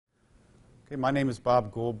Okay, my name is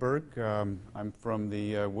Bob Guldberg. I'm from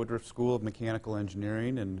the Woodruff School of Mechanical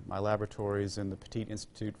Engineering, and my laboratory is in the Petit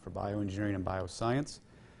Institute for Bioengineering and Bioscience.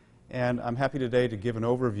 And I'm happy today to give an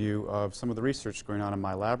overview of some of the research going on in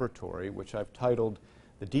my laboratory, which I've titled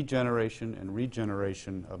The Degeneration and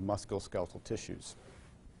Regeneration of Musculoskeletal Tissues.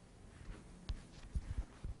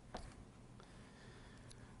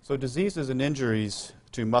 So diseases and injuries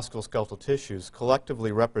to musculoskeletal tissues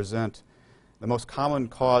collectively represent the most common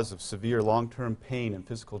cause of severe long-term pain and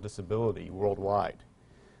physical disability worldwide.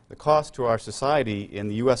 The cost to our society in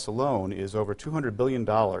the U.S. alone is over $200 billion.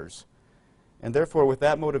 And therefore, with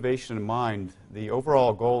that motivation in mind, the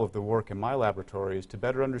overall goal of the work in my laboratory is to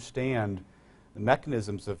better understand the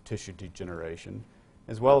mechanisms of tissue degeneration,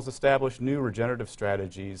 as well as establish new regenerative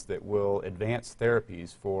strategies that will advance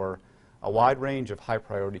therapies for a wide range of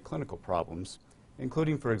high-priority clinical problems,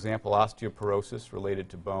 including, for example, osteoporosis related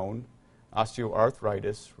to bone,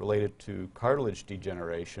 osteoarthritis related to cartilage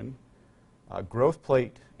degeneration, growth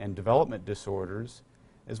plate and development disorders,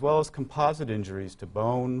 as well as composite injuries to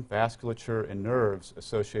bone, vasculature, and nerves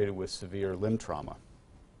associated with severe limb trauma.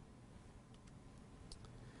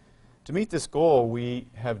 To meet this goal, we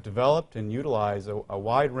have developed and utilized a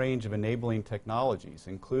wide range of enabling technologies,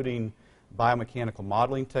 including biomechanical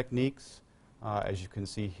modeling techniques, as you can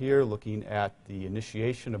see here, looking at the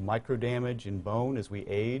initiation of microdamage in bone as we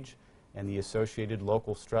age, and the associated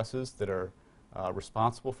local stresses that are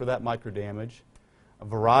responsible for that microdamage. A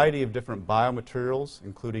variety of different biomaterials,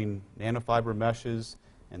 including nanofiber meshes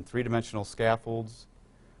and three-dimensional scaffolds,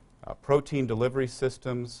 protein delivery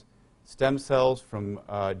systems, stem cells from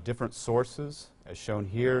different sources, as shown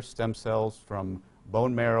here, stem cells from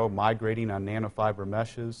bone marrow migrating on nanofiber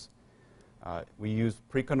meshes. We use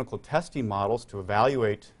preclinical testing models to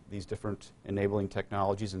evaluate these different enabling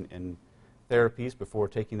technologies and therapies before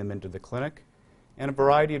taking them into the clinic, and a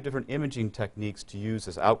variety of different imaging techniques to use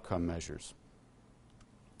as outcome measures.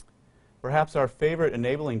 Perhaps our favorite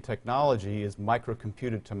enabling technology is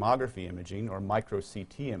microcomputed tomography imaging, or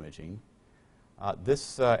MicroCT imaging.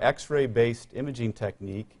 This X-ray-based imaging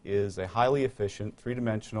technique is a highly efficient,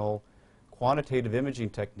 three-dimensional, quantitative imaging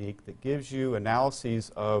technique that gives you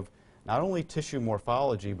analyses of not only tissue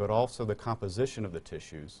morphology, but also the composition of the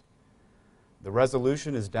tissues. The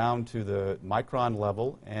resolution is down to the micron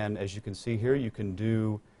level, and as you can see here, you can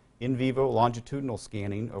do in vivo longitudinal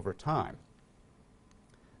scanning over time.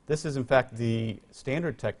 This is, in fact, the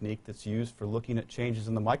standard technique that's used for looking at changes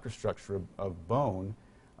in the microstructure of bone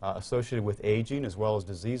associated with aging as well as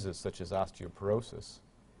diseases such as osteoporosis.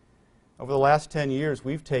 Over the last 10 years,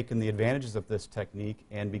 we've taken the advantages of this technique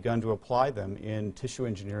and begun to apply them in tissue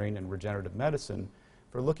engineering and regenerative medicine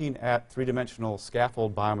for looking at three-dimensional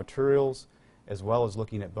scaffold biomaterials, as well as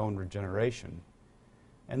looking at bone regeneration.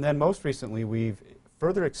 And then most recently, we've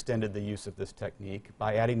further extended the use of this technique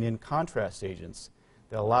by adding in contrast agents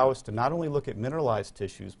that allow us to not only look at mineralized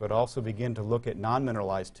tissues, but also begin to look at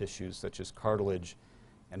non-mineralized tissues such as cartilage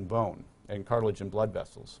and bone, and cartilage and blood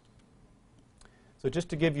vessels. So just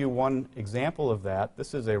to give you one example of that,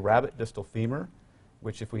 this is a rabbit distal femur,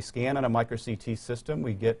 which if we scan on a MicroCT system,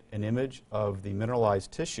 we get an image of the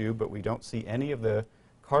mineralized tissue, but we don't see any of the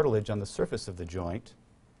cartilage on the surface of the joint.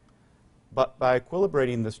 But by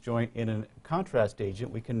equilibrating this joint in a contrast agent,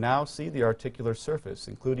 we can now see the articular surface,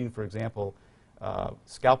 including, for example,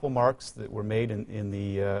 scalpel marks that were made in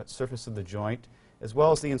the surface of the joint, as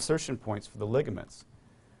well as the insertion points for the ligaments.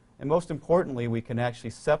 And most importantly, we can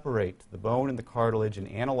actually separate the bone and the cartilage and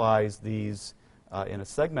analyze these in a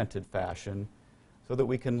segmented fashion so that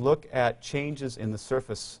we can look at changes in the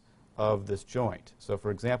surface of this joint. So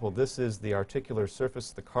for example, this is the articular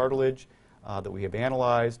surface of the cartilage that we have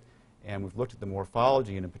analyzed, and we've looked at the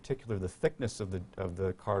morphology, and in particular the thickness of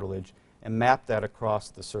the cartilage, and mapped that across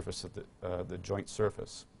the surface of the joint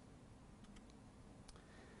surface.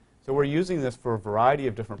 So we're using this for a variety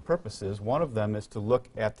of different purposes. One of them is to look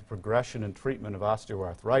at the progression and treatment of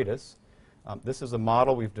osteoarthritis. This is a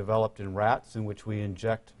model we've developed in rats in which we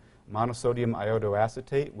inject monosodium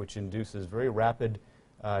iodoacetate, which induces very rapid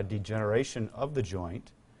degeneration of the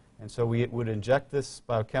joint. And so we would inject this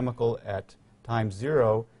biochemical at time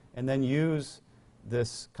 0 and then use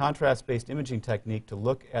this contrast-based imaging technique to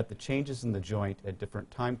look at the changes in the joint at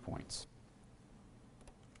different time points.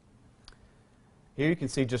 Here you can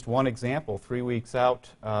see just one example 3 weeks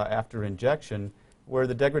out after injection, where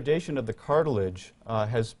the degradation of the cartilage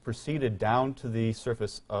has proceeded down to the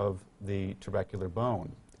surface of the trabecular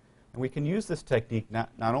bone. And we can use this technique not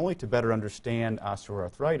only to better understand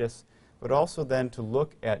osteoarthritis, but also then to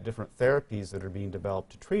look at different therapies that are being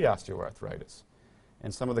developed to treat osteoarthritis.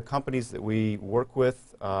 And some of the companies that we work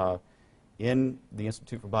with in the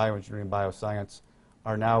Institute for Bioengineering and Bioscience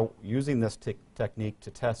are now using this technique to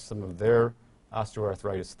test some of their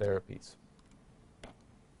osteoarthritis therapies.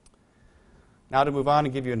 Now to move on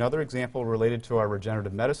and give you another example related to our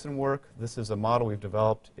regenerative medicine work. This is a model we've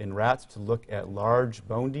developed in rats to look at large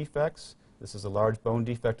bone defects. This is a large bone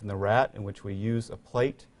defect in the rat in which we use a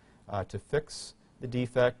plate to fix the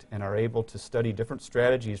defect and are able to study different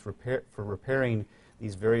strategies for repairing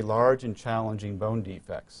these very large and challenging bone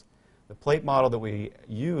defects. The plate model that we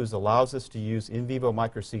use allows us to use in vivo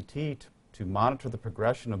MicroCT to monitor the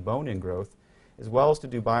progression of bone ingrowth, as well as to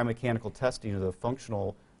do biomechanical testing of the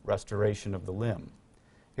functional restoration of the limb.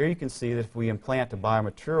 Here you can see that if we implant a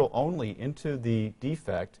biomaterial only into the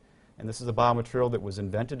defect, and this is a biomaterial that was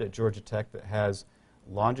invented at Georgia Tech that has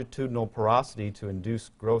longitudinal porosity to induce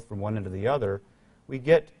growth from one end to the other, we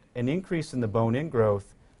get an increase in the bone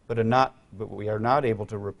ingrowth, but we are not able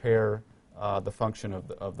to repair the function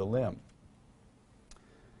of the limb.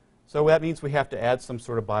 So that means we have to add some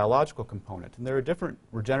sort of biological component. And there are different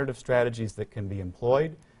regenerative strategies that can be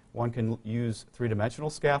employed. One can use three-dimensional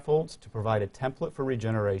scaffolds to provide a template for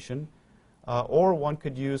regeneration, or one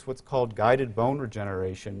could use what's called guided bone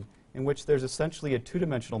regeneration, in which there's essentially a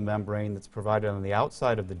two-dimensional membrane that's provided on the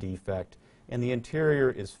outside of the defect, and the interior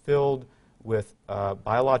is filled with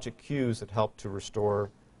biologic cues that help to restore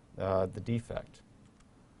the defect.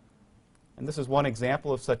 And this is one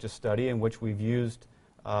example of such a study in which we've used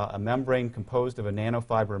a membrane composed of a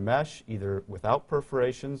nanofiber mesh, either without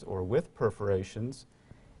perforations or with perforations,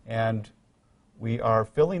 and we are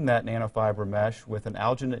filling that nanofiber mesh with an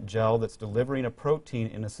alginate gel that's delivering a protein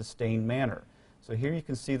in a sustained manner. So here you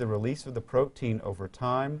can see the release of the protein over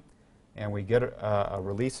time, and we get a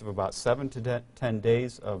release of about 7 to 10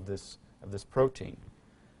 days of this protein.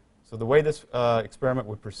 So the way this experiment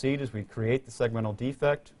would proceed is we create the segmental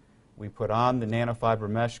defect, we put on the nanofiber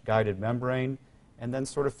mesh guided membrane, and then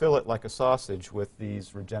sort of fill it like a sausage with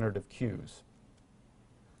these regenerative cues.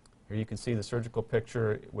 Here you can see the surgical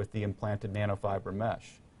picture with the implanted nanofiber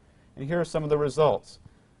mesh. And here are some of the results.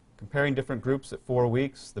 Comparing different groups at 4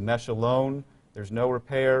 weeks, the mesh alone, there's no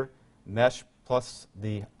repair. Mesh plus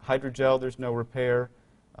the hydrogel, there's no repair.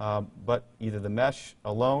 But either the mesh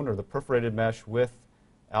alone or the perforated mesh with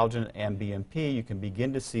alginate and BMP, you can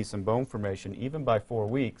begin to see some bone formation even by 4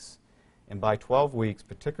 weeks. And by 12 weeks,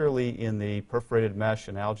 particularly in the perforated mesh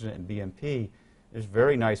and alginate and BMP, there's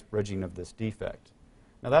very nice bridging of this defect.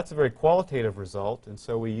 Now that's a very qualitative result, and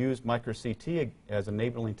so we used MicroCT as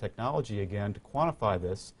enabling technology again to quantify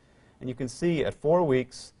this. And you can see at 4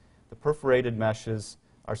 weeks, the perforated meshes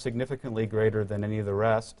are significantly greater than any of the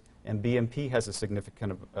rest, and BMP has a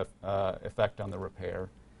significant effect on the repair.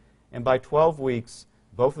 And by 12 weeks,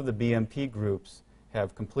 both of the BMP groups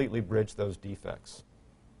have completely bridged those defects.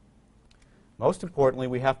 Most importantly,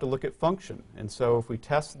 we have to look at function. And so if we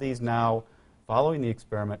test these now following the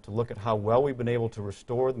experiment to look at how well we've been able to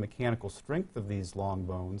restore the mechanical strength of these long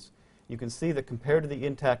bones, you can see that compared to the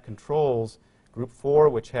intact controls, group 4,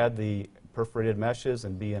 which had the perforated meshes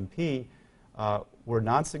and BMP, were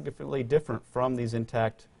non-significantly different from these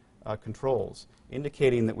intact controls,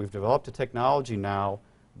 indicating that we've developed a technology now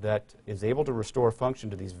that is able to restore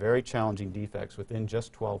function to these very challenging defects within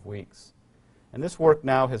just 12 weeks. And this work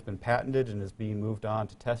now has been patented and is being moved on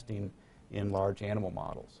to testing in large animal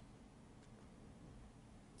models.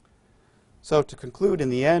 So to conclude, in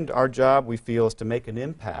the end, our job, we feel, is to make an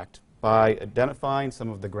impact by identifying some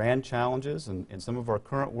of the grand challenges, and some of our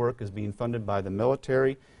current work is being funded by the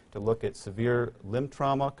military to look at severe limb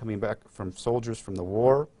trauma coming back from soldiers from the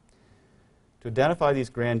war, to identify these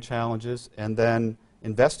grand challenges and then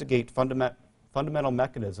investigate fundamental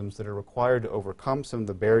mechanisms that are required to overcome some of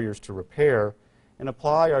the barriers to repair, and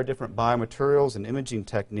apply our different biomaterials and imaging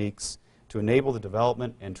techniques to enable the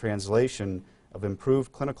development and translation of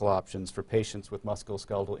improved clinical options for patients with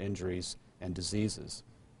musculoskeletal injuries and diseases.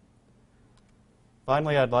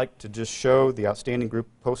 Finally, I'd like to just show the outstanding group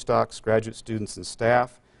of postdocs, graduate students, and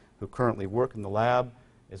staff who currently work in the lab,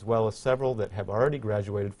 as well as several that have already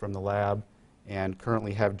graduated from the lab and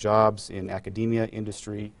currently have jobs in academia,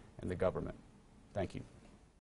 industry, and the government. Thank you.